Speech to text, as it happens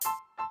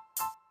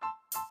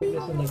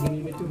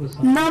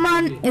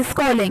Naman is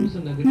calling.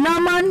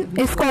 Naman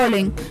is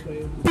calling.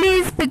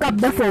 Please pick up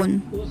the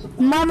phone.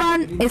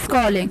 Naman is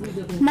calling.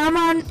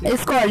 Naman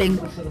is calling.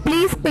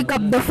 Please pick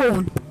up the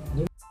phone.